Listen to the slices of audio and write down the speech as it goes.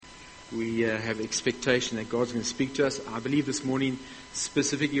We have expectation that God's going to speak to us. I believe this morning,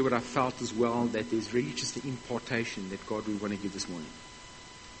 specifically what I felt as well, that there's really just an impartation that God would want to give this morning.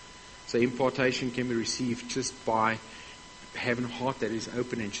 So impartation can be received just by having a heart that is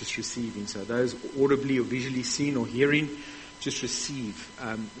open and just receiving. So those audibly or visually seen or hearing, just receive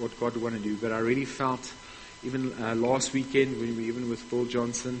what God would want to do. But I really felt, even last weekend, when we were even with Bill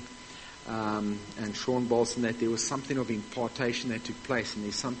Johnson, and Sean Bolson, that there was something of impartation that took place, and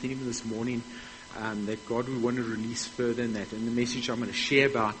there's something even this morning that God would want to release further in that. And the message I'm going to share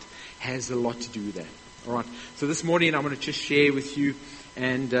about has a lot to do with that. All right. So this morning I'm going to just share with you,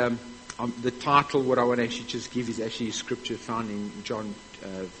 and the title, what I want to actually just give, is actually a scripture found in John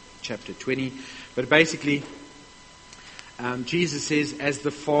chapter 20. But basically, Jesus says, "As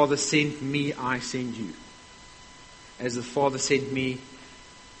the Father sent me, I send you. As the Father sent me,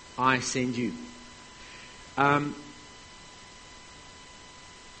 I send you."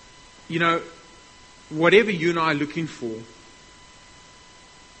 Whatever you and I are looking for,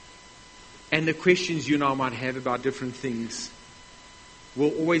 and the questions you and I might have about different things,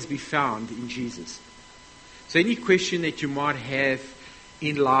 will always be found in Jesus. So any question that you might have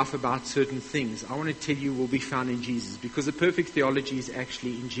in life about certain things, I want to tell you will be found in Jesus, because the perfect theology is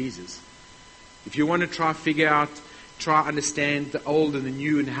actually in Jesus. If you want to try understand the Old and the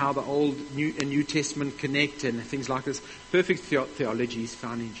New, and how the Old and New Testament connect and things like this, perfect theology is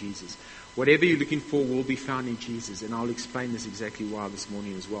found in Jesus. Whatever you're looking for will be found in Jesus, and I'll explain this exactly why this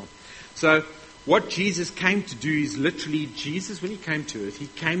morning as well. So what Jesus came to do is literally, Jesus, when he came to earth, he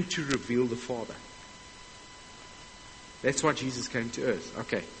came to reveal the Father. That's why Jesus came to earth.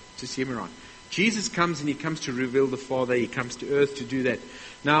 Okay, just hear me right. Jesus comes and he comes to reveal the Father. He comes to earth to do that.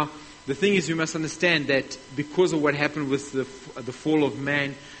 Now, the thing is, we must understand that because of what happened with the fall of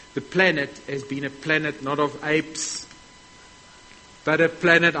man, the planet has been a planet not of apes, but a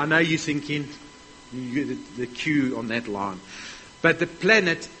planet, I know you're thinking, the Q on that line, but the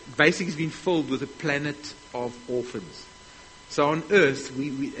planet basically has been filled with a planet of orphans. So on earth,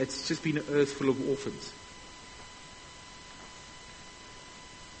 it's just been an earth full of orphans.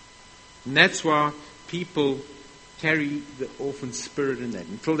 And that's why people carry the orphan spirit in that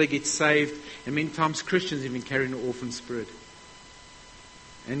until they get saved. And many times Christians have been carrying an orphan spirit.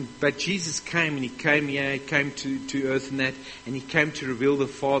 But Jesus came, and he came to earth in that, and he came to reveal the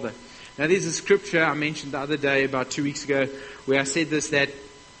Father. Now there's a scripture I mentioned the other day, about 2 weeks ago, where I said this, that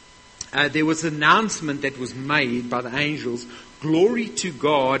there was an announcement that was made by the angels: glory to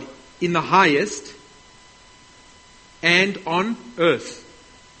God in the highest, and on earth,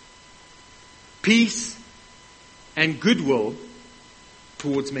 peace and goodwill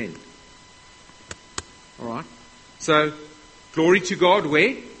towards men. Alright? So, glory to God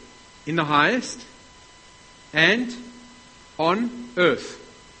where? In the highest, and on earth.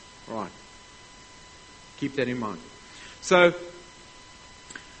 Alright. Keep that in mind. So,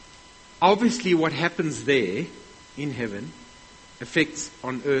 obviously what happens there in heaven affects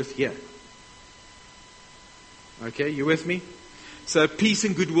on earth here. Okay, you with me? So peace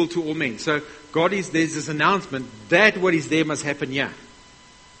and goodwill to all men. So there's this announcement that what is there must happen here.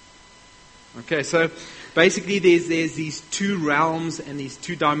 Okay, so basically there's these two realms and these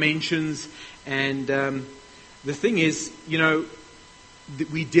two dimensions, and the thing is,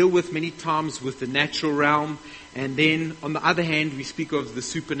 we deal with many times with the natural realm, and then on the other hand we speak of the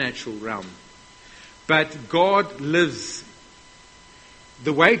supernatural realm. But God lives,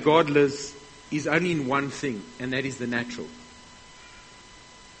 the way God lives is only in one thing, and that is the natural.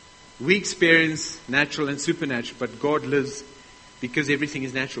 We experience natural and supernatural, but God lives because everything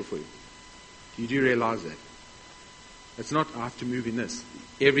is natural for you. You do realize that? It's not, I have to move in this.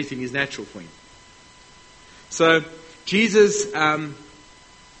 Everything is natural for him. So, Jesus,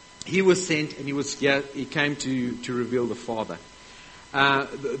 he was sent, and he came to reveal the Father.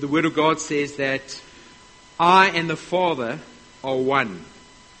 The Word of God says that I and the Father are one.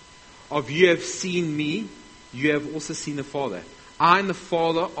 Of you have seen me, you have also seen the Father. I and the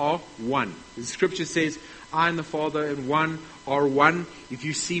Father are one. The scripture says, I and the Father and one are one. If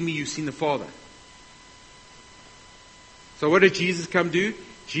you see me, you've seen the Father. So what did Jesus come do?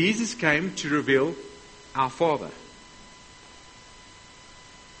 Jesus came to reveal our Father.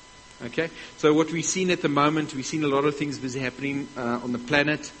 Okay? So what we've seen at the moment, we've seen a lot of things busy happening on the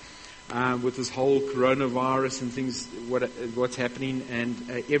planet with this whole coronavirus and things, what's happening, and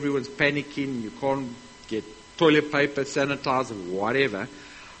everyone's panicking. You can't get toilet paper, sanitizer, whatever.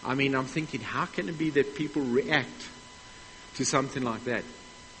 I mean, I'm thinking, how can it be that people react to something like that?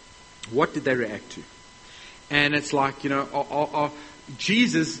 What did they react to? And it's like,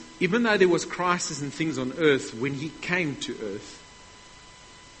 Jesus, even though there was crisis and things on earth, when he came to earth,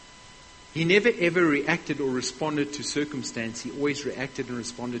 He never ever reacted or responded to circumstance. He always reacted and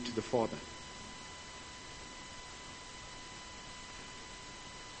responded to the Father.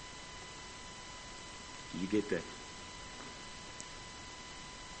 Do you get that?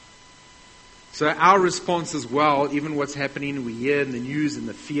 So our response as well, even what's happening, we hear in the news and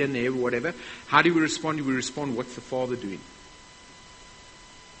the fear and whatever, how do we respond? Do we respond, what's the Father doing?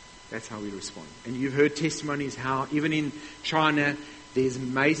 That's how we respond. And you've heard testimonies how even in China, there's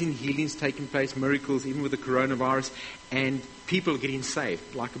amazing healings taking place, miracles, even with the coronavirus, and people are getting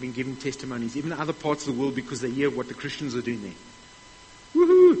saved. Like I've been giving testimonies, even in other parts of the world, because they hear what the Christians are doing there.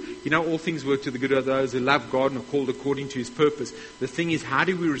 Woohoo! You know, all things work to the good of those who love God and are called according to His purpose. The thing is, how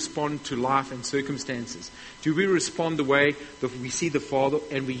do we respond to life and circumstances? Do we respond the way that we see the Father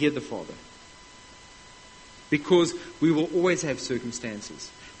and we hear the Father? Because we will always have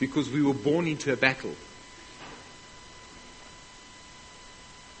circumstances. Because we were born into a battle.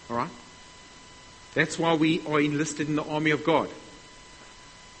 Alright? That's why we are enlisted in the army of God.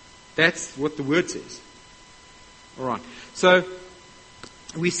 That's what the Word says. Alright. So,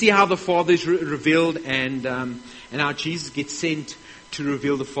 we see how the Father is revealed and how Jesus gets sent to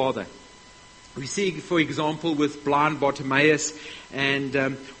reveal the Father. We see, for example, with blind Bartimaeus and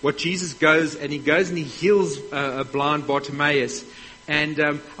what Jesus goes and he heals blind Bartimaeus. And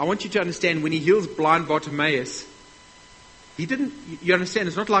I want you to understand, when he heals blind Bartimaeus, he didn't, you understand,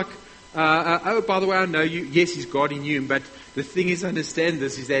 it's not like, oh, by the way, I know you. Yes, he's God, he knew him. But the thing is, understand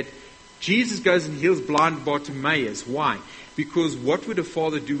this, is that Jesus goes and heals blind Bartimaeus. Why? Because what would a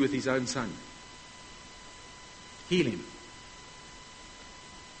father do with his own son? Heal him.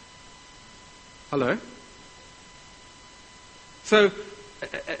 Hello? So,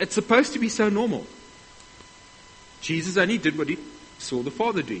 it's supposed to be so normal. Jesus only did what he saw the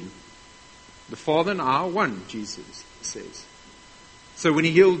Father doing. The Father and I are one, Jesus says. So when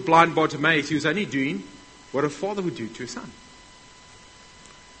he healed blind Bartimaeus, he was only doing what a father would do to a son.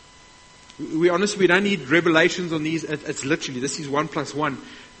 We're honest, we don't need revelations on these. It's literally, this is 1 + 1.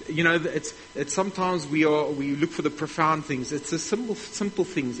 You know, it's sometimes we look for the profound things. It's the simple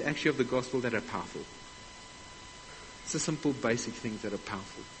things actually of the gospel that are powerful. It's the simple, basic things that are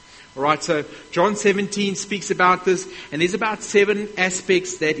powerful. All right, so John 17 speaks about this, and there's about 7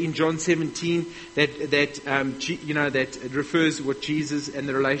 aspects that in John 17 that refers what Jesus and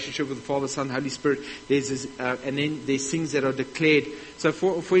the relationship with the Father, Son, Holy Spirit. There's this, and then there's things that are declared. So,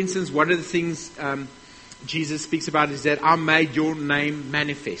 for instance, one of the things Jesus speaks about is that I made your name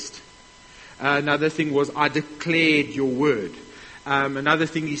manifest. Another thing was I declared your word. Another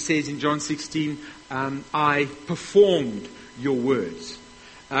thing he says in John 16, I performed your words.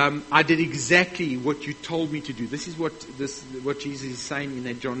 I did exactly what you told me to do. This is what Jesus is saying in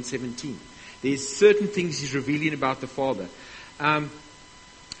that John 17. There's certain things he's revealing about the Father.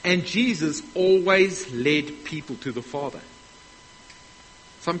 And Jesus always led people to the Father.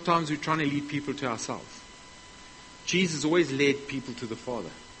 Sometimes we're trying to lead people to ourselves. Jesus always led people to the Father.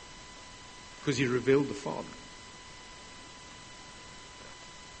 Because he revealed the Father.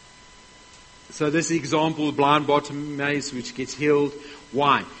 So this is example of blind Bartimaeus which gets healed.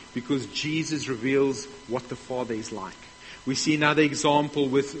 Why? Because Jesus reveals what the Father is like. We see another example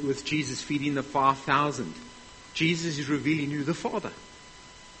with Jesus feeding the 5,000. Jesus is revealing you the Father.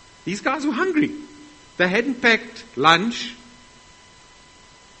 These guys were hungry. They hadn't packed lunch.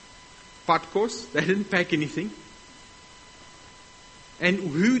 Pot course. They didn't pack anything. And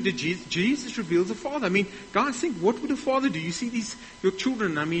who did Jesus? Jesus reveals the Father. I mean, guys, think, what would a father do? You see your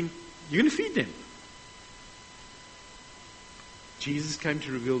children, I mean, you're going to feed them. Jesus came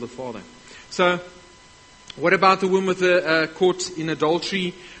to reveal the Father. So, what about the woman caught in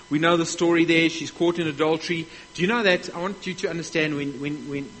adultery? We know the story there. She's caught in adultery. Do you know that? I want you to understand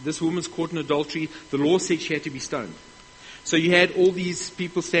when this woman's caught in adultery, the law said she had to be stoned. So you had all these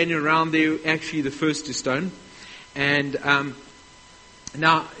people standing around there, actually the first to stone. And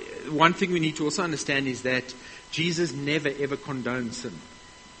now, one thing we need to also understand is that Jesus never ever condoned sin.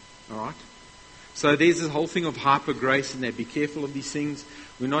 Alright? So there's this whole thing of hyper grace and that. Be careful of these things.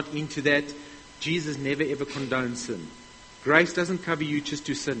 We're not into that. Jesus never ever condoned sin. Grace doesn't cover you just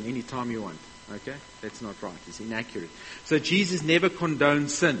to sin anytime you want. Okay? That's not right. It's inaccurate. So Jesus never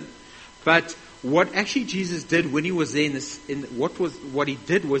condoned sin. But what actually Jesus did when he was there what he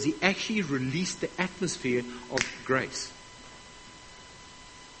did was he actually released the atmosphere of grace.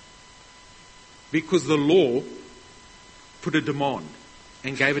 Because the law put a demand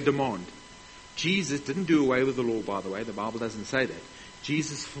and gave a demand. Jesus didn't do away with the law, by the way. The Bible doesn't say that.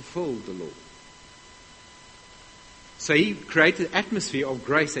 Jesus fulfilled the law. So he created an atmosphere of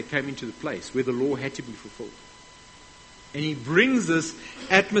grace that came into the place where the law had to be fulfilled. And he brings this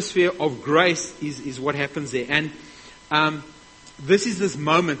atmosphere of grace is what happens there. And this is this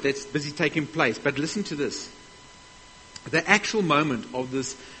moment that's busy taking place. But listen to this. The actual moment of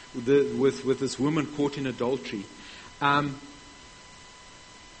this, with this woman caught in adultery,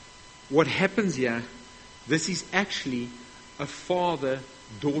 what happens here, this is actually a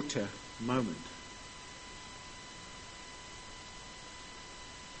father-daughter moment.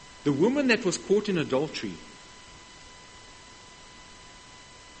 The woman that was caught in adultery,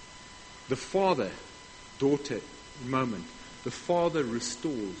 the father-daughter moment, the father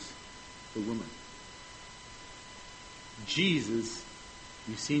restores the woman. Jesus,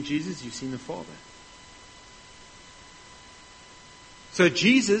 you've seen Jesus, you've seen the Father. So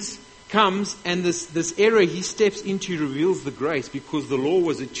Jesus comes, and this area he steps into reveals the grace, because the law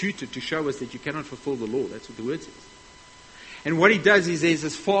was a tutor to show us that you cannot fulfill the law. That's what the word says. And what he does is there's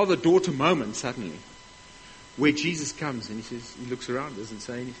this father-daughter moment suddenly where Jesus comes and he looks around, doesn't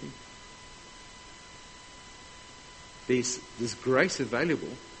say anything. There's this grace available,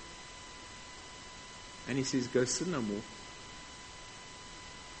 and he says, go sin no more.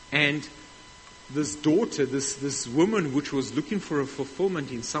 And this daughter, this woman which was looking for a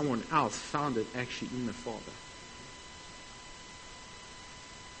fulfillment in someone else, found it actually in the Father.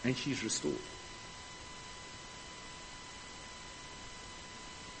 And she's restored.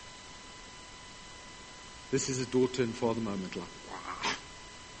 This is a daughter and father moment, like, wow.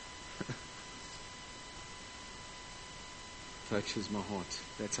 Touches my heart.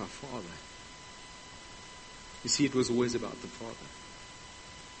 That's our Father. You see, it was always about the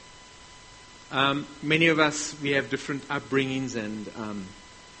Father. Many of us, we have different upbringings, and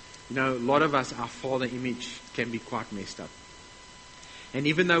a lot of us, our father image can be quite messed up. And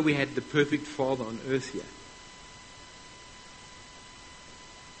even though we had the perfect father on earth here,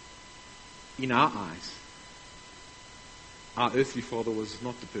 in our eyes, our earthly father was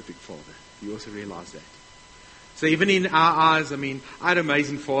not the perfect father. You also realize that. So even in our eyes, I had an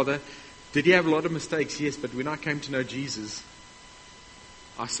amazing father. Did he have a lot of mistakes? Yes, but when I came to know Jesus,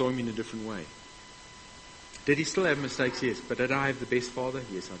 I saw him in a different way. Did he still have mistakes? Yes. But did I have the best father?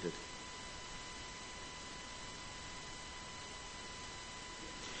 Yes, I did.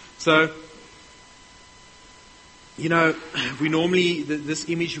 So, we normally, this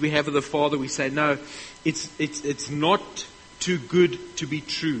image we have of the Father, we say, no, it's not too good to be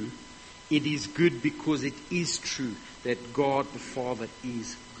true. It is good because it is true that God the Father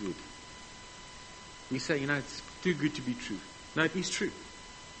is good. We say, it's too good to be true. No, it is true.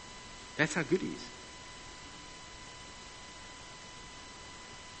 That's how good he is.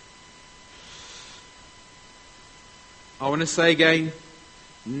 I want to say again,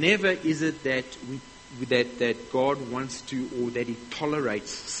 never is it that that God wants to, or that he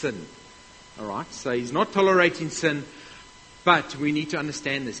tolerates sin. Alright? So he's not tolerating sin, but we need to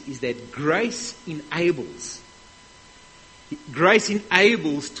understand this, is that grace enables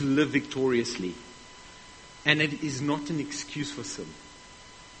to live victoriously. And it is not an excuse for sin.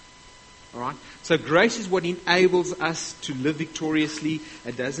 Alright? So grace is what enables us to live victoriously.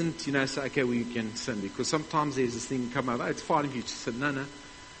 It doesn't, say, okay, we can sin. Because sometimes there's this thing come up, it's fine if you sin. No.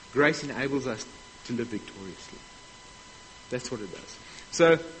 Grace enables us to live victoriously. That's what it does.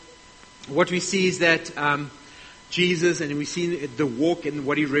 So, what we see is that Jesus, and we see the walk and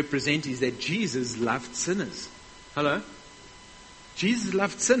what he represents, is that Jesus loved sinners. Hello? Jesus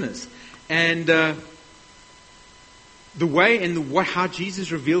loved sinners. And the way and how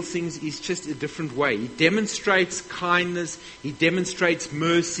Jesus reveals things is just a different way. He demonstrates kindness. He demonstrates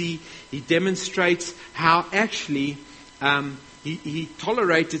mercy. He demonstrates how actually he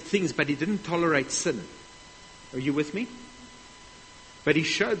tolerated things, but he didn't tolerate sin. Are you with me? But he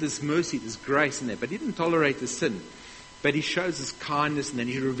showed this mercy, this grace in there. But he didn't tolerate the sin. But he shows this kindness, and then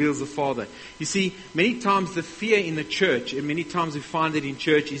he reveals the Father. You see, many times the fear in the church, and many times we find it in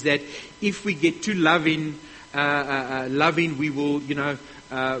church, is that if we get too loving, we will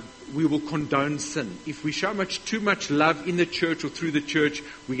condone sin. If we show too much love in the church or through the church,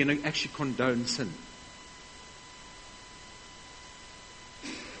 we're going to actually condone sin.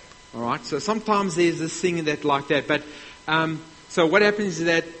 All right. So sometimes there's this thing like that. But so what happens is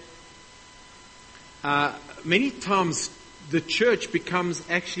that many times the church becomes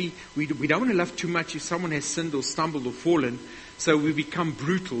actually, we don't want to love too much if someone has sinned or stumbled or fallen. So we become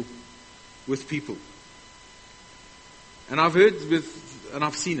brutal with people. And I've heard and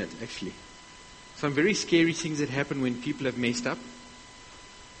I've seen it actually. Some very scary things that happen when people have messed up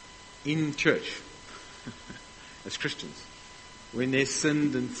in church as Christians. When they've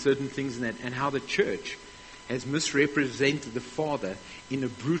sinned and certain things and that, and how the church has misrepresented the Father in a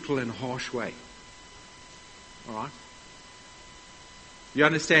brutal and harsh way. Alright? You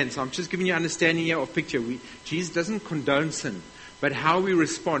understand? So I'm just giving you understanding here of picture. Jesus doesn't condone sin, but how we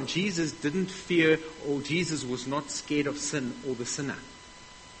respond. Jesus didn't fear, or Jesus was not scared of sin or the sinner.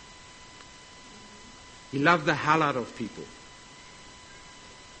 He loved the hell out of people.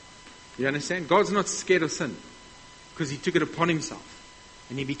 You understand? God's not scared of sin because He took it upon Himself.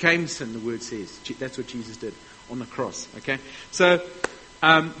 And He became sin, the Word says. That's what Jesus did on the cross. Okay? So,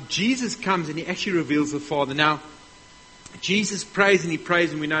 Jesus comes and He actually reveals the Father. Now, Jesus prays and He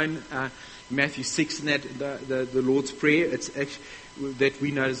prays, and we know in Matthew 6 and that the Lord's Prayer, it's actually, that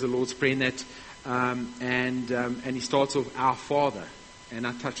we know as the Lord's Prayer, and that, and He starts off, Our Father. And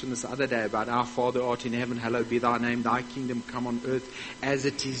I touched on this the other day about Our Father art in heaven, hallowed be Thy name, Thy kingdom come on earth as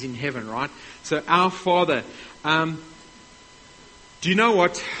it is in heaven, right? So Our Father. Do you know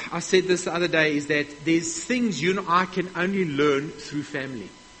what? I said this the other day, is that there's things you and I can only learn through family.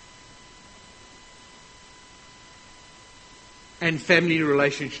 And family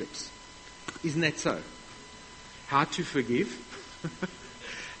relationships. Isn't that so? How to forgive.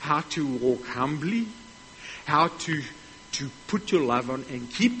 How to walk humbly. How to put your love on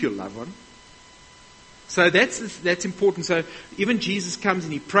and keep your love on. So that's important. So even Jesus comes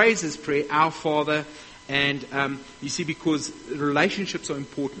and He prays His prayer, Our Father. And you see, because relationships are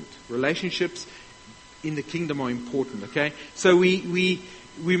important. Relationships in the kingdom are important, okay? So we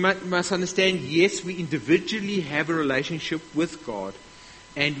must understand, yes, we individually have a relationship with God,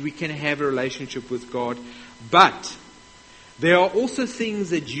 and we can have a relationship with God, but there are also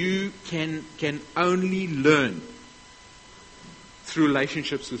things that you can only learn through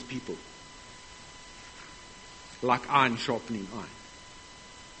relationships with people. Like iron sharpening iron.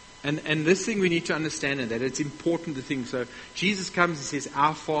 And this thing we need to understand, that it's important to think. So Jesus comes and says,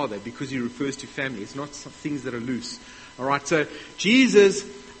 Our Father, because He refers to family. It's not some things that are loose. Alright, so Jesus,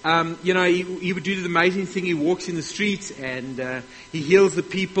 He would do the amazing thing. He walks in the streets and He heals the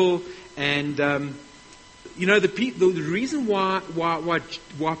people. And, the reason why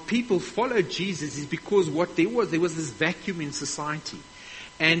people followed Jesus is because there was this vacuum in society.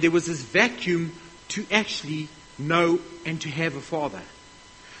 And there was this vacuum to actually know and to have a Father.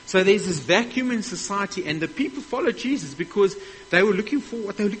 So there's this vacuum in society, and the people followed Jesus because they were looking for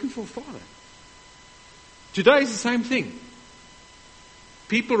what they were looking for, a Father. Today is the same thing.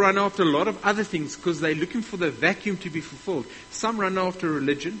 People run after a lot of other things because they're looking for the vacuum to be fulfilled. Some run after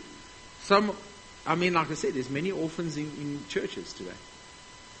religion. Like I said, there's many orphans in churches today.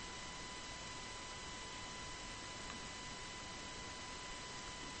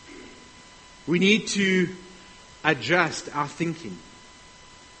 We need to adjust our thinking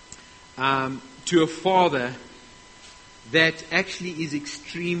to a Father that actually is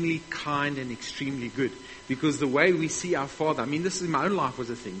extremely kind and extremely good. Because the way we see our Father, this is my own life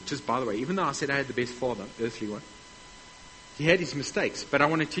was a thing. Just by the way, even though I said I had the best father, earthly one, he had his mistakes. But I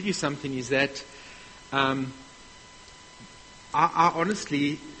want to tell you something, is that I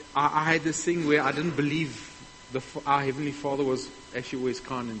honestly had this thing where I didn't believe our Heavenly Father was actually always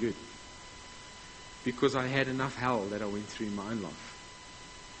kind and good. Because I had enough hell that I went through in my own life.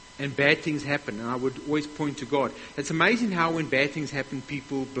 And bad things happen, and I would always point to God. It's amazing how when bad things happen,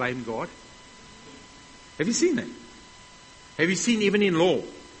 people blame God. Have you seen that? Have you seen even in law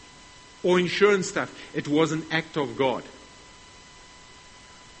or insurance stuff, it was an act of God?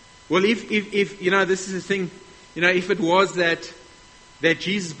 Well, if this is the thing, if it was that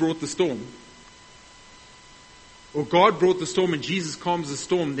Jesus brought the storm, or God brought the storm and Jesus calms the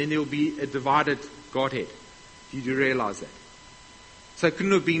storm, then there will be a divided Godhead. Do you realize that? So it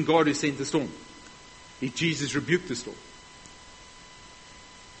couldn't have been God who sent the storm if Jesus rebuked the storm.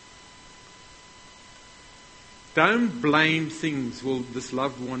 Don't blame things. Well, this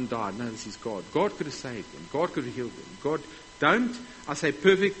loved one died. No, this is God. God could have saved them. God could have healed them. I say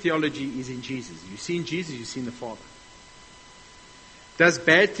perfect theology is in Jesus. You see in Jesus, you see in the Father. Does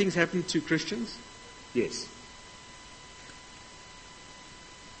bad things happen to Christians? Yes.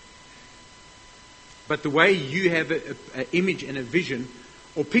 But the way you have an image and a vision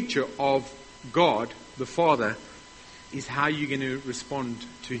or picture of God, the Father, is how you're going to respond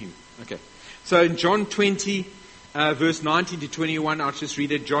to Him. Okay. So in John 20, verse 19 to 21, I'll just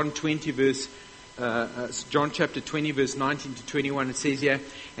read it. John chapter 20, verse 19 to 21, it says here,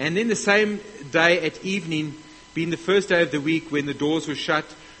 And then the same day at evening, being the first day of the week, when the doors were shut,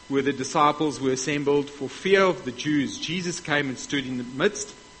 where the disciples were assembled, for fear of the Jews, Jesus came and stood in the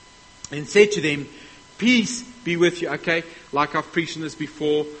midst, and said to them, Peace be with you. Okay, like I've preached on this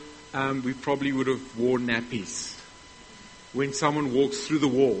before, we probably would have worn nappies when someone walks through the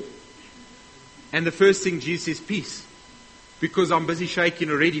wall. And the first thing Jesus says, peace. Because I'm busy shaking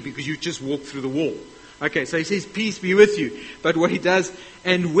already because you just walked through the wall. Okay, so he says, peace be with you. But what he does,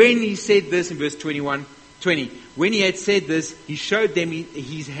 and when he said this in verse 20, when he had said this, he showed them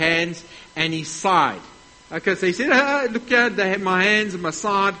his hands and his side. Okay, so he said, look at my hands and my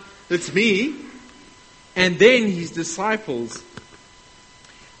side, it's me. And then his disciples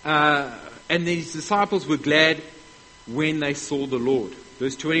were glad when they saw the Lord.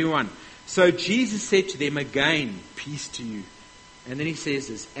 Verse 21. So Jesus said to them again, peace to you. And then he says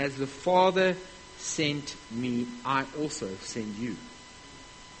this, as the Father sent me, I also send you.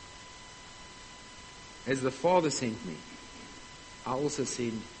 As the Father sent me, I also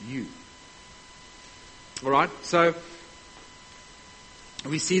send you. Alright, so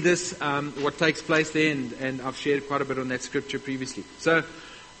we see this, what takes place there, and I've shared quite a bit on that scripture previously. So,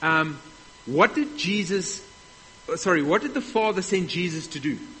 what did the Father send Jesus to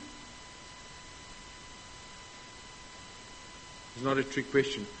do? It's not a trick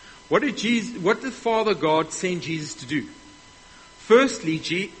question. What did Father God send Jesus to do? Firstly,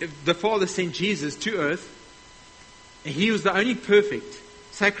 the Father sent Jesus to earth, and He was the only perfect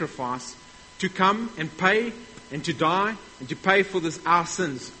sacrifice to come and pay and to die and to pay for our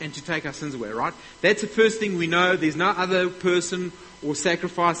sins and to take our sins away, right? That's the first thing we know. There's no other person or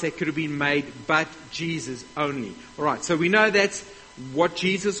sacrifice that could have been made but Jesus only. Alright, so we know that's what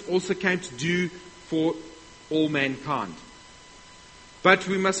Jesus also came to do for all mankind. But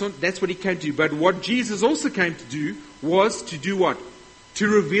that's what He came to do. But what Jesus also came to do was to do what? To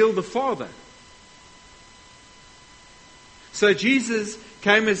reveal the Father. So Jesus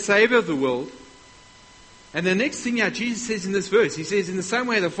came as Savior of the world. And the next thing Jesus says in this verse, He says, in the same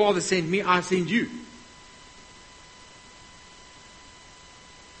way the Father sent me, I send you.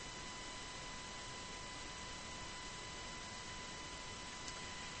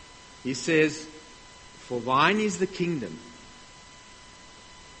 He says, for thine is the kingdom.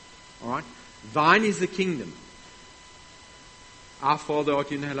 Alright? Thine is the kingdom. Our Father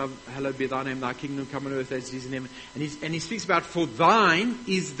art in heaven, hallowed be thy name, thy kingdom come on earth as it is in heaven. And he speaks about, for thine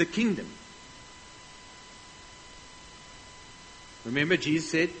is the kingdom. Remember,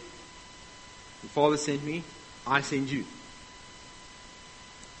 Jesus said, the Father sent me, I send you.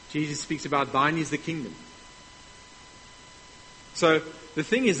 Jesus speaks about thine is the kingdom. So, the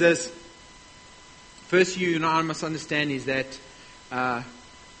thing is this, first you and I must understand is that the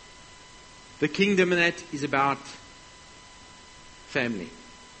kingdom in that is about family.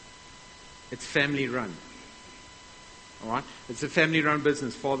 It's family run. Alright? It's a family run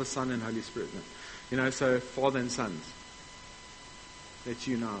business, Father, Son and Holy Spirit. So Father and sons. That's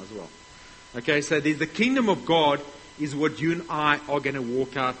you now as well. Okay, so the kingdom of God is what you and I are going to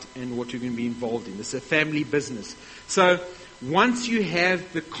walk out and what you're going to be involved in. It's a family business. So, once you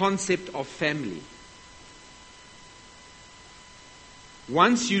have the concept of family,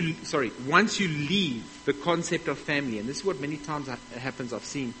 once you leave the concept of family, and this is what many times happens, I've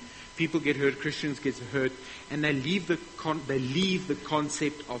seen people get hurt, Christians get hurt, and they leave the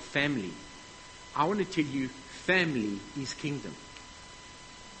concept of family. I want to tell you, family is kingdom.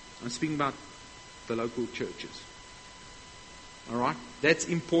 I'm speaking about the local churches. Alright? That's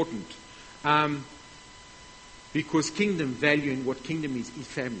important. Because kingdom value and what kingdom is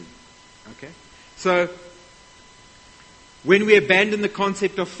family. Okay? So, when we abandon the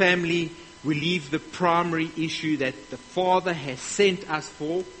concept of family, we leave the primary issue that the Father has sent us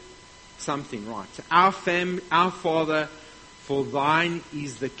for something, right? So our Father, for thine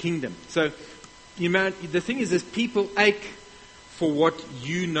is the kingdom. So, the thing is people ache for what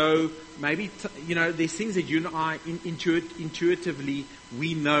maybe, there's things that you and I intuitively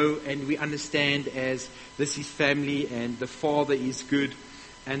we know and we understand as this is family and the Father is good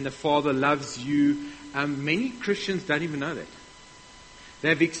and the Father loves you. Many Christians don't even know that.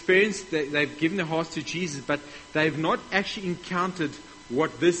 They've experienced, they've given their hearts to Jesus, but they've not actually encountered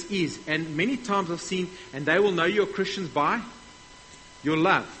what this is. And many times I've seen, and they will know you're Christians by your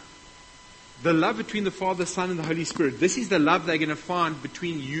love. The love between the Father, Son, and the Holy Spirit. This is the love they're going to find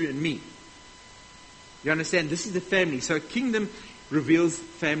between you and me. You understand? This is the family. So kingdom reveals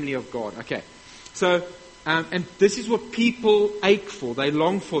family of God. Okay. So, and this is what people ache for. They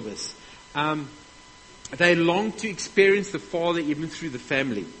long for this. They long to experience the Father even through the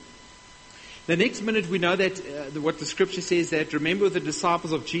family. The next minute we know that what the scripture says, that remember the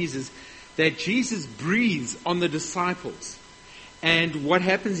disciples of Jesus, that Jesus breathes on the disciples. And what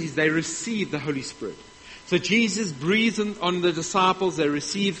happens is they receive the Holy Spirit. So Jesus breathes on the disciples, they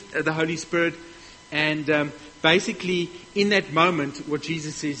receive the Holy Spirit. And basically in that moment what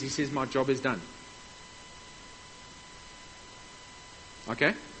Jesus says, He says, my job is done.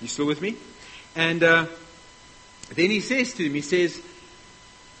 Okay? You still with me? And then He says to them, He says,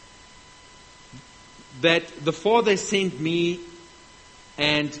 that the Father sent me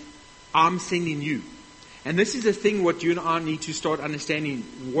and I'm sending you. And this is the thing what you and I need to start understanding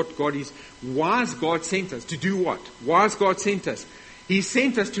what God is. Why has God sent us? To do what? Why has God sent us? He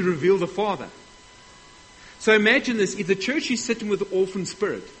sent us to reveal the Father. So imagine this, if the church is sitting with the orphan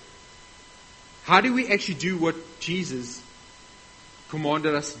spirit, how do we actually do what Jesus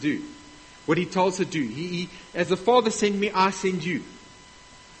commanded us to do? What He told us to do? He, as the Father sent me, I send you.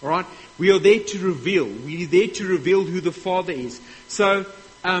 Alright? We are there to reveal. We are there to reveal who the Father is. So,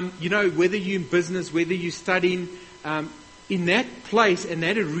 whether you're in business, whether you're studying, in that place and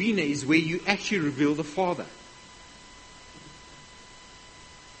that arena is where you actually reveal the Father.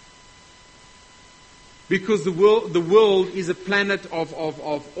 Because the world is a planet of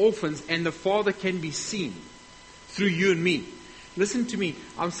orphans, and the Father can be seen through you and me. Listen to me.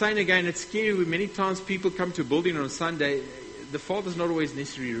 I'm saying again, it's scary when many times people come to a building on a Sunday, the Father's not always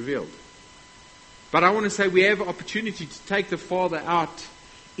necessarily revealed. But I want to say we have an opportunity to take the Father out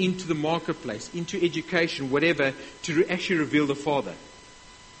into the marketplace, into education, whatever, to actually reveal the Father.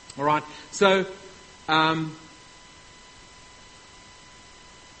 All right. So,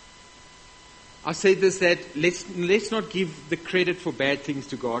 I say this, that let's not give the credit for bad things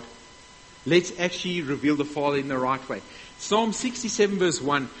to God. Let's actually reveal the Father in the right way. Psalm 67 verse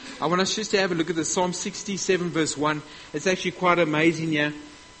 1. I want us just to have a look at this. Psalm 67 verse 1. It's actually quite amazing here.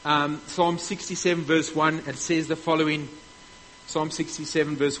 Psalm 67 verse 1. It says the following. Psalm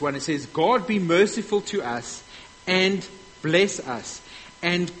 67 verse 1. It says, God be merciful to us and bless us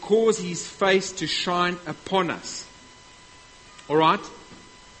and cause His face to shine upon us. Alright?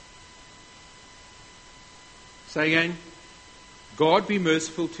 Say again. God be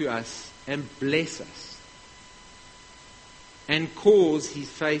merciful to us and bless us and cause His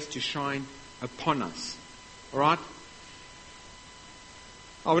face to shine upon us. Alright?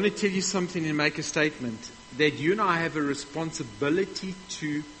 I want to tell you something and make a statement. That you and I have a responsibility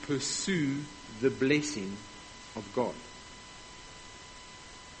to pursue the blessing of God.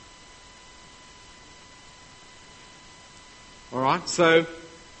 Alright? So,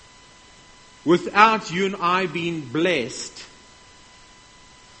 without you and I being blessed,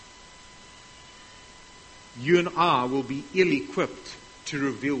 you and I will be ill-equipped to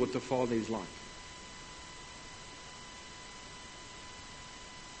reveal what the Father is like.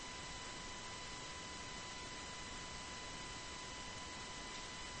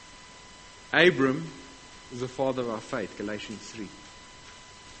 Abram is the father of our faith, Galatians 3.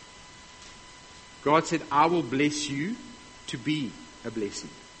 God said, I will bless you to be a blessing.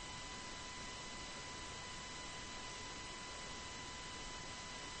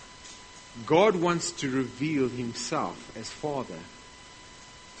 God wants to reveal Himself as Father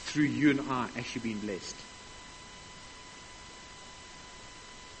through you and I actually being blessed.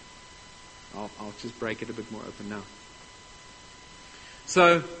 I'll just break it a bit more open now.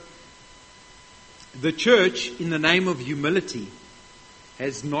 So, the church, in the name of humility,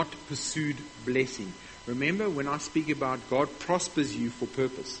 has not pursued blessing. Remember, when I speak about God prospers you for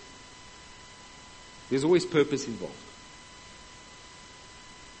purpose, there's always purpose involved.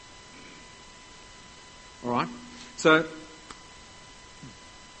 Alright? So,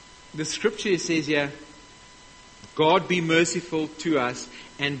 the scripture says here, God be merciful to us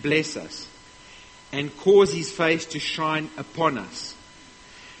and bless us and cause His face to shine upon us.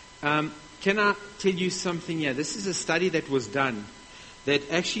 Can I tell you something here? This is a study that was done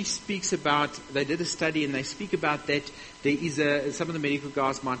that actually speaks about, they did a study and they speak about that there is some of the medical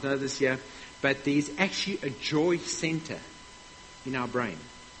guys might know this here, but there is actually a joy center in our brain.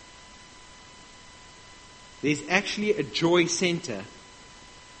 There's actually a joy center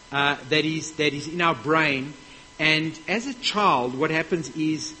that is in our brain, and as a child, what happens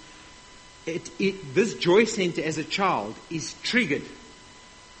is this joy center as a child is triggered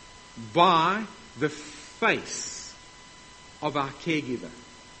by the face of our caregiver.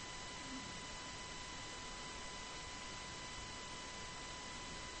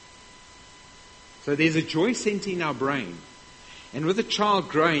 So there's a joy center in our brain, and with a child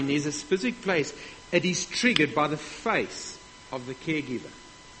growing, there's a specific place. It is triggered by the face of the caregiver.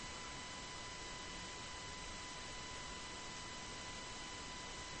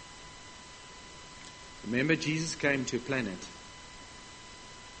 Remember, Jesus came to a planet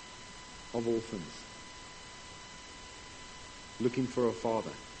of orphans, looking for a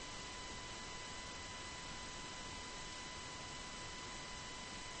father.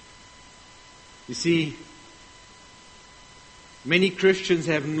 You see, many Christians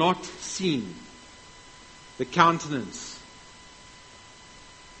have not seen the countenance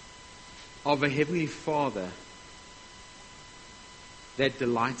of a Heavenly Father that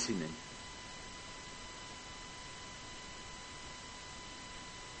delights in them.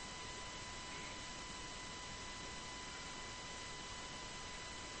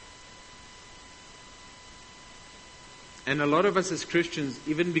 And a lot of us as Christians,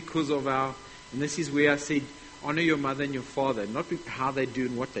 even because of and this is where I said, honor your mother and your father, not how they do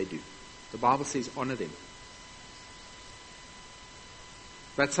and what they do. The Bible says honor them.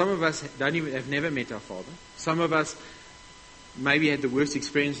 But some of us have never met our father. Some of us maybe had the worst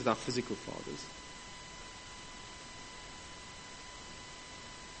experience with our physical fathers.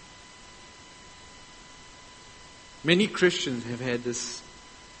 Many Christians have had this,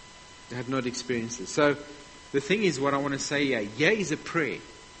 have not experienced this. So the thing is, what I want to say here, is a prayer.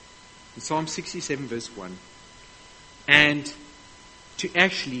 In Psalm 67 verse 1. And to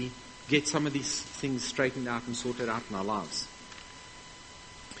actually get some of these things straightened out and sorted out in our lives.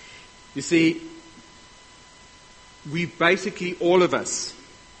 You see, we basically, all of us,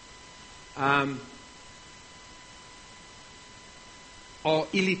 are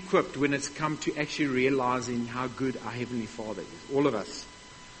ill-equipped when it's come to actually realizing how good our Heavenly Father is. All of us.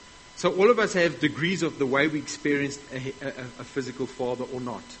 So all of us have degrees of the way we experienced a physical father or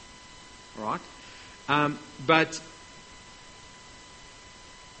not. All right? But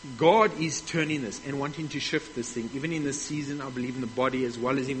God is turning this and wanting to shift this thing, even in this season, I believe in the body as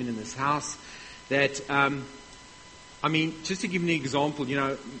well as even in this house. That, just to give you an example,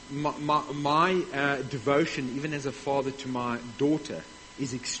 my devotion, even as a father to my daughter,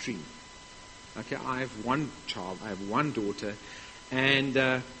 is extreme. Okay, I have one child, I have one daughter,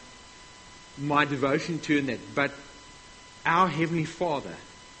 and my devotion to that. But our Heavenly Father,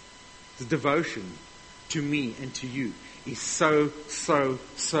 the devotion to me and to you, is so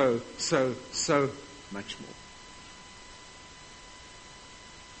much more.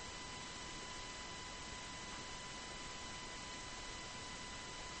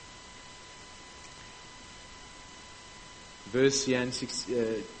 Verse here in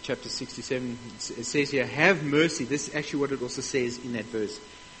chapter 67, it says here, have mercy. This is actually what it also says in that verse.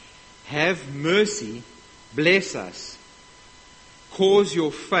 Have mercy, bless us, cause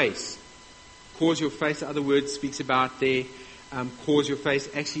your face. Cause your face, in other words, speaks about there, cause your face,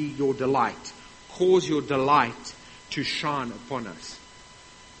 actually your delight. Cause your delight to shine upon us.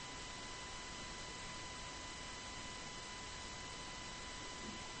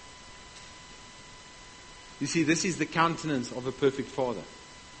 You see, this is the countenance of a perfect Father.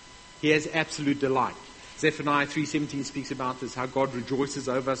 He has absolute delight. Zephaniah 3:17 speaks about this, how God rejoices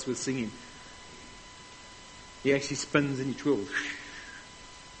over us with singing. He actually spins and he twirls.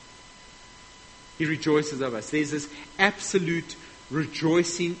 He rejoices over us. There's this absolute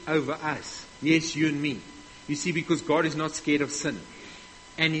rejoicing over us. Yes, you and me. You see, because God is not scared of sin.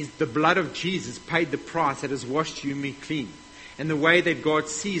 And the blood of Jesus paid the price that has washed you and me clean. And the way that God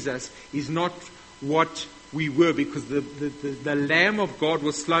sees us is not what we were, because the Lamb of God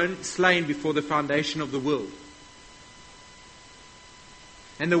was slain before the foundation of the world.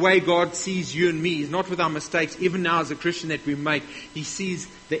 And the way God sees you and me is not with our mistakes, even now as a Christian that we make. He sees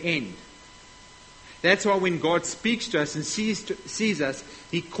the end. That's why when God speaks to us and sees us,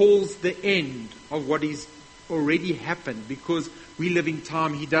 He calls the end of what is already happened, because we live in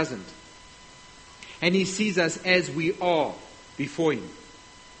time, He doesn't. And He sees us as we are before Him.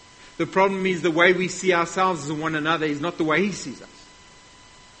 The problem is the way we see ourselves and one another is not the way He sees us.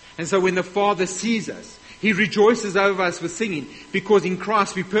 And so when the Father sees us, He rejoices over us with singing, because in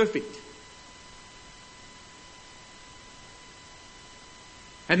Christ we're perfect.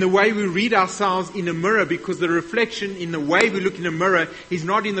 And the way we read ourselves in a mirror, because the reflection in the way we look in a mirror is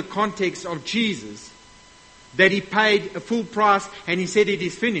not in the context of Jesus, that He paid a full price and He said it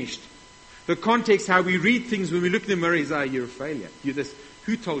is finished. The context, how we read things when we look in the mirror is, you're a failure. You're this.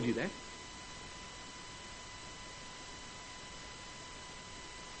 Who told you that?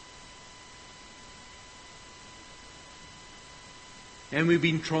 And we've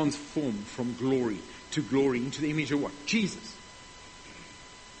been transformed from glory to glory into the image of what? Jesus.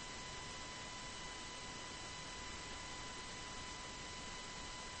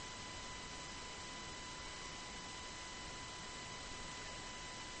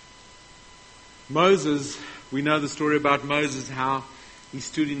 Moses, we know the story about Moses, how he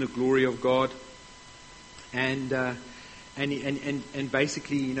stood in the glory of God, and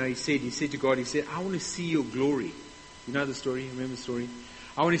basically, he said to God, he said, I want to see your glory. You know the story? Remember the story?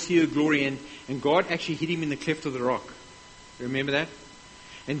 I want to see your glory, and God actually hit him in the cleft of the rock. Remember that?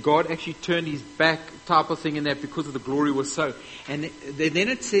 And God actually turned His back, type of thing, in that, because of the glory was so. And then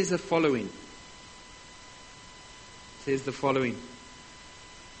it says the following. It says the following.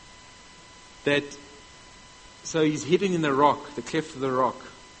 That, so He's hidden in the rock, the cleft of the rock.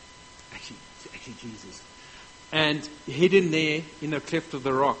 Actually Jesus. And hidden there in the cleft of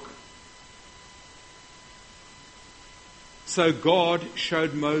the rock. So God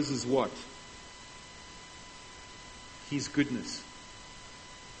showed Moses what? His goodness.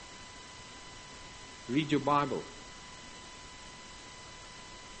 Read your Bible.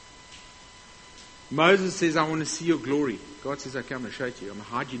 Moses says, I want to see your glory. God says, okay, I'm going to show it to you. I'm going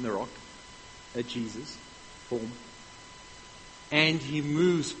to hide you in the rock at Jesus' form. And he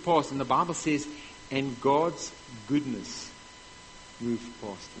moves past. And the Bible says, and God's goodness moved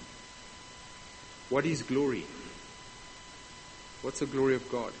past him. What is glory? What's the glory of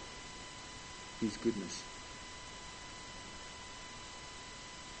God? His goodness.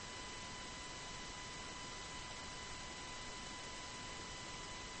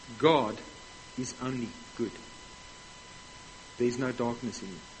 God is only good. There's no darkness in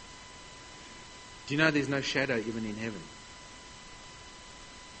him. Do you know there's no shadow even in heaven?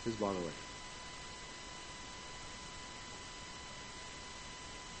 Just by the way.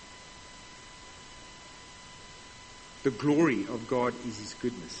 The glory of God is His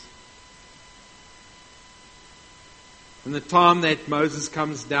goodness. From the time that Moses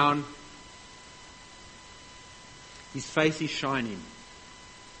comes down, his face is shining.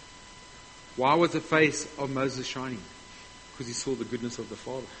 Why was the face of Moses shining? Because he saw the goodness of the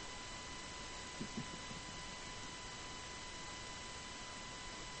Father.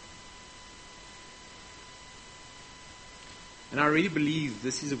 And I really believe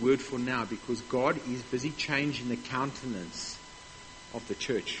this is a word for now, because God is busy changing the countenance of the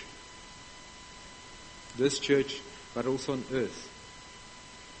church. This church, but also on earth.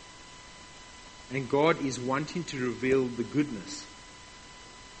 And God is wanting to reveal the goodness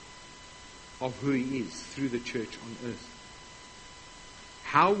of who He is through the church on earth.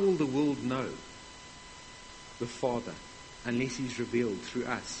 How will the world know the Father unless He's revealed through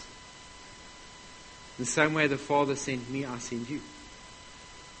us? The same way the Father sent me, I send you.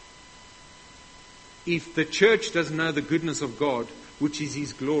 If the church doesn't know the goodness of God, which is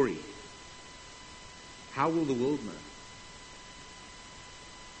His glory, how will the world know?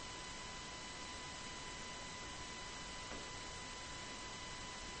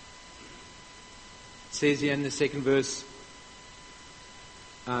 It says here in the second verse,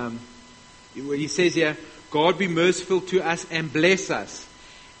 he says here, God be merciful to us and bless us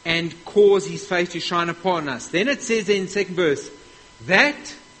and cause His face to shine upon us. Then it says in the second verse,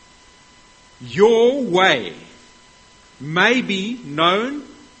 that your way may be known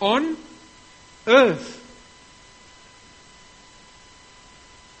on earth.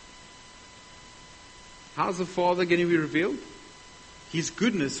 How's the Father going to be revealed? His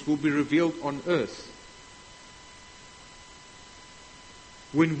goodness will be revealed on earth.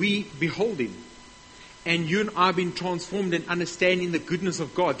 When we behold Him, and you and I have been transformed in understanding the goodness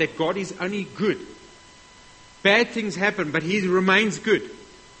of God, that God is only good. Bad things happen, but He remains good.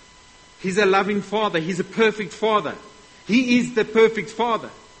 He's a loving Father. He's a perfect Father. He is the perfect Father.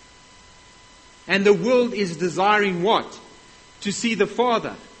 And the world is desiring what? To see the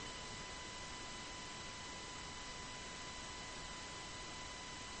Father.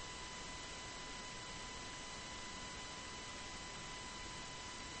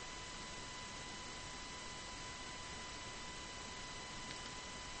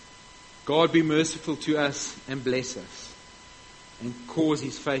 God be merciful to us and bless us and cause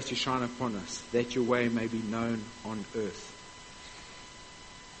His face to shine upon us, that your way may be known on earth.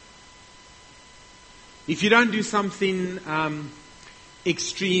 If you don't do something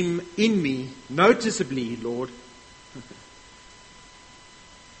extreme in me, noticeably, Lord,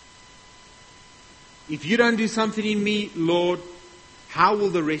 if you don't do something in me, Lord, how will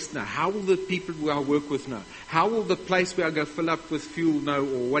the rest know? How will the people who I work with know? How will the place where I go fill up with fuel know,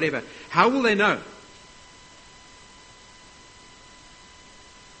 or whatever? How will they know?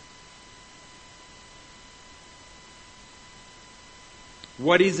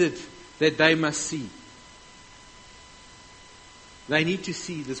 What is it that they must see? They need to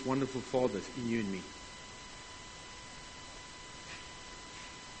see this wonderful Father in you and me.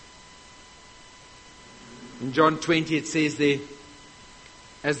 In John 20 it says there,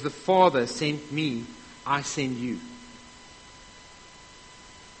 as the Father sent me, I send you.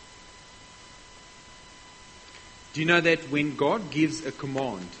 Do you know that when God gives a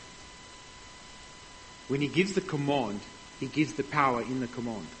command, when He gives the command, He gives the power in the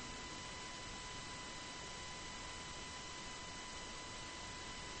command.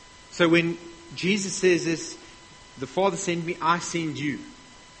 So when Jesus says this, the Father sent me, I send you.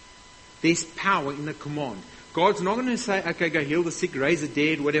 There's power in the command. God's not going to say, okay, go heal the sick, raise the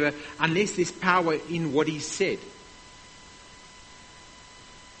dead, whatever, unless there's power in what He said.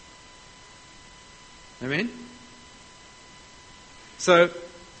 Amen? So,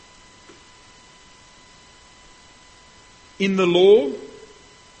 in the law,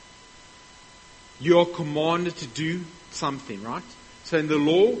 you are commanded to do something, right? So in the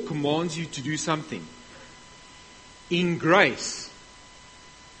law commands you to do something. In grace,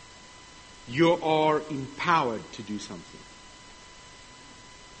 you are empowered to do something.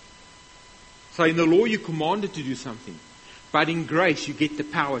 So in the law you're commanded to do something. But in grace you get the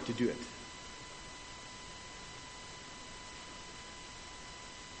power to do it.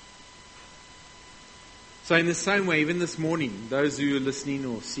 So in the same way, even this morning, those who are listening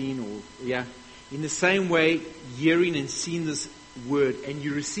or seeing in the same way, hearing and seeing this word and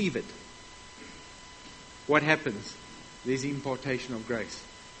you receive it, what happens? There's impartation of grace.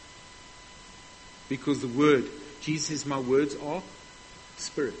 Because the word, Jesus says, my words are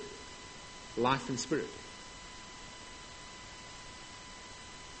spirit. Life and spirit.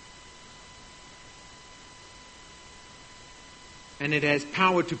 And it has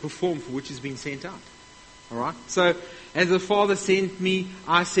power to perform for which has been sent out. Alright? So, as the Father sent me,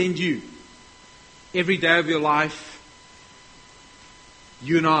 I send you. Every day of your life,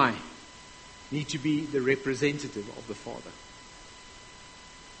 you and I need to be the representative of the Father.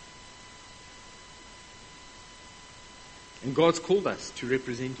 And God's called us to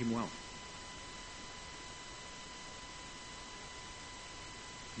represent Him well.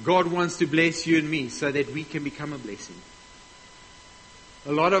 God wants to bless you and me so that we can become a blessing.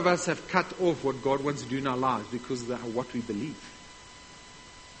 A lot of us have cut off what God wants to do in our lives because of what we believe.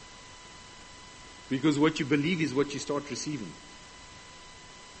 Because what you believe is what you start receiving.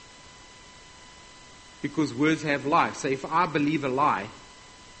 Because words have life. So if I believe a lie,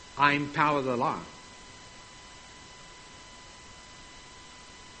 I empower the lie.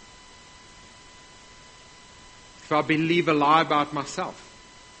 If I believe a lie about myself,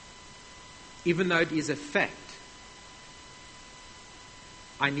 even though it is a fact,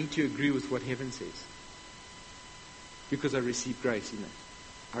 I need to agree with what heaven says. Because I receive grace in it.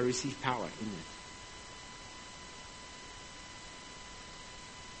 I receive power in it.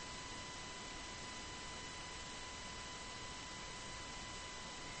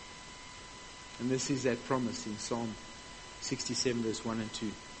 And this is that promise in Psalm 67 verse 1 and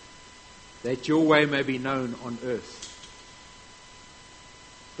 2. That your way may be known on earth.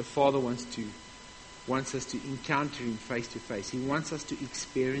 The Father wants us to encounter Him face to face. He wants us to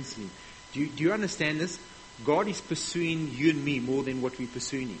experience Him. Do you understand this? God is pursuing you and me more than what we're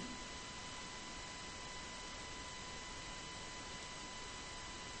pursuing Him.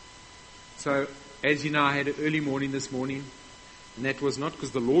 So, as you know, I had an early morning this morning, and that was not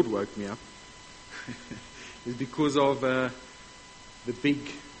because the Lord woke me up. It was because of the big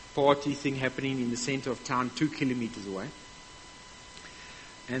party thing happening in the center of town, 2 kilometers away.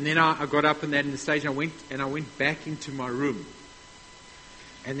 And then I got up in the stage, and I went back into my room.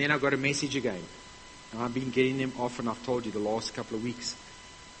 And then I got a message again. And I've been getting them often, I've told you, the last couple of weeks.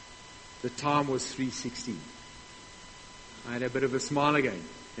 The time was 3:16. I had a bit of a smile again,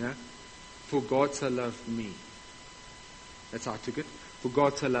 For God so loved me. That's how I took it. For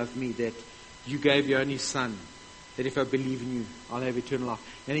God so loved me that you gave your only Son, that if I believe in you, I'll have eternal life.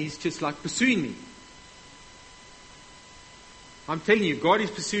 And He's just like pursuing me. I'm telling you, God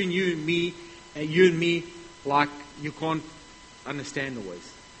is pursuing you and me like you can't understand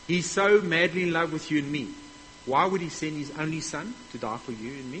always. He's so madly in love with you and me. Why would He send His only Son to die for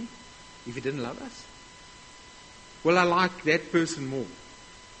you and me if He didn't love us? Well, I like that person more.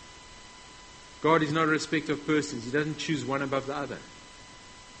 God is not a respecter of persons. He doesn't choose one above the other.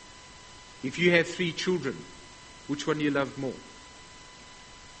 If you have 3 children, which one do you love more?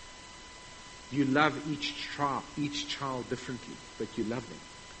 You love each child differently, but you love them.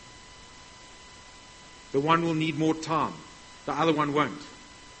 The one will need more time, the other one won't.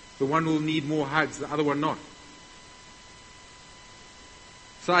 The one will need more hugs, the other one not.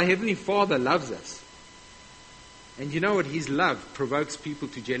 So our Heavenly Father loves us. And you know what? His love provokes people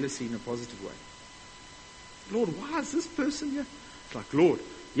to jealousy in a positive way. Lord, why is this person here? It's like, Lord,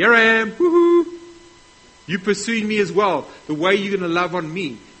 here I am, woohoo! You're pursuing me as well. The way you're going to love on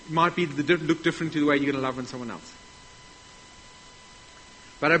me might look different to the way you're going to love on someone else.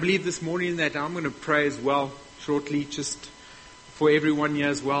 But I believe this morning that I'm going to pray as well, shortly, just for everyone here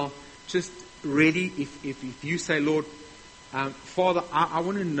as well. Just ready, if you say, Lord, Father, I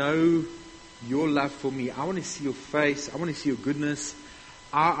want to know your love for me. I want to see your face. I want to see your goodness.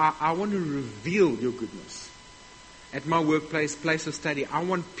 I want to reveal your goodness. At my workplace, place of study, I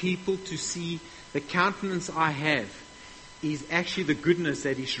want people to see the countenance I have is actually the goodness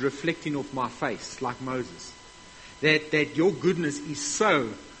that is reflecting off my face, like Moses. That your goodness is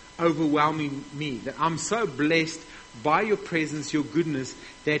so overwhelming me, that I'm so blessed by your presence, your goodness,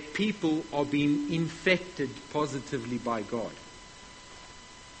 that people are being infected positively by God.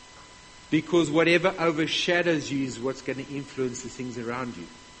 Because whatever overshadows you is what's going to influence the things around you.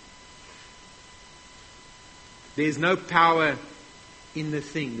 There's no power in the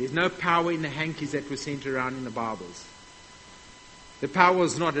thing. There's no power in the hankies that were sent around in the Bibles. The power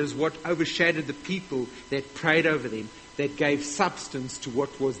was not. It was what overshadowed the people that prayed over them, that gave substance to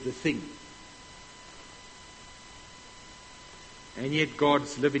what was the thing. And yet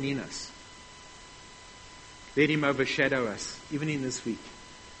God's living in us. Let Him overshadow us, even in this week,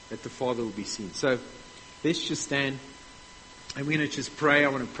 that the Father will be seen. So let's just stand. And we're going to just pray. I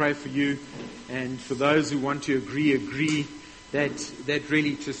want to pray for you. And for those who want to agree that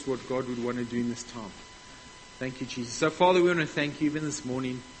really just what God would want to do in this time. Thank you, Jesus. So, Father, we want to thank you even this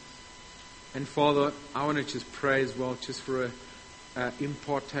morning. And, Father, I want to just pray as well, just for a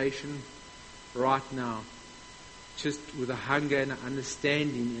impartation right now. Just with a hunger and an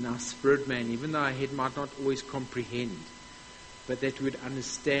understanding in our spirit man, even though our head might not always comprehend. But that we would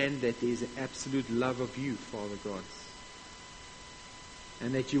understand that there is an absolute love of you, Father God.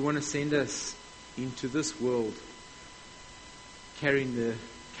 And that you want to send us into this world carrying the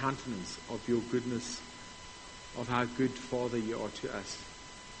countenance of your goodness, of how good, Father, you are to us.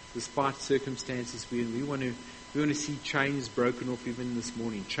 Despite circumstances we're in, we want to see chains broken off even this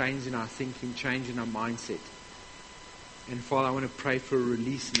morning. Chains in our thinking, change in our mindset. And Father, I want to pray for a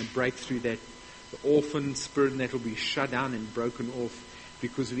release and a breakthrough, that the orphan spirit that will be shut down and broken off,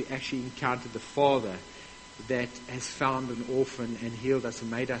 because we actually encountered the Father that has found an orphan and healed us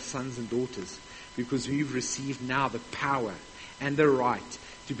and made us sons and daughters, because we've received now the power and the right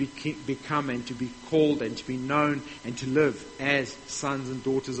to become and to be called and to be known and to live as sons and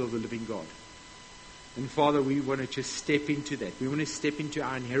daughters of the living God. And Father, we want to just step into that. We want to step into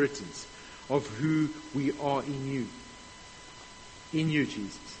our inheritance of who we are in you. In you,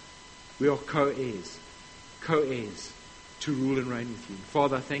 Jesus. We are co-heirs to rule and reign with you. And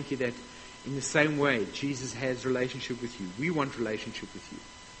Father, I thank you that in the same way Jesus has relationship with you, we want relationship with you.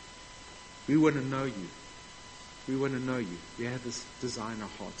 We want to know you. We want to know you. We have this desire in our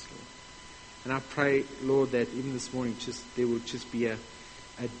hearts, Lord. And I pray, Lord, that even this morning there will just be a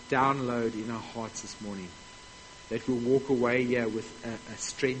download in our hearts this morning. That we'll walk away here with a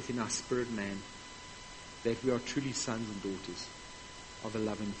strength in our spirit man. That we are truly sons and daughters of a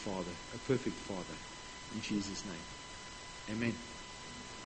loving Father, a perfect Father. In Jesus' name. Amen.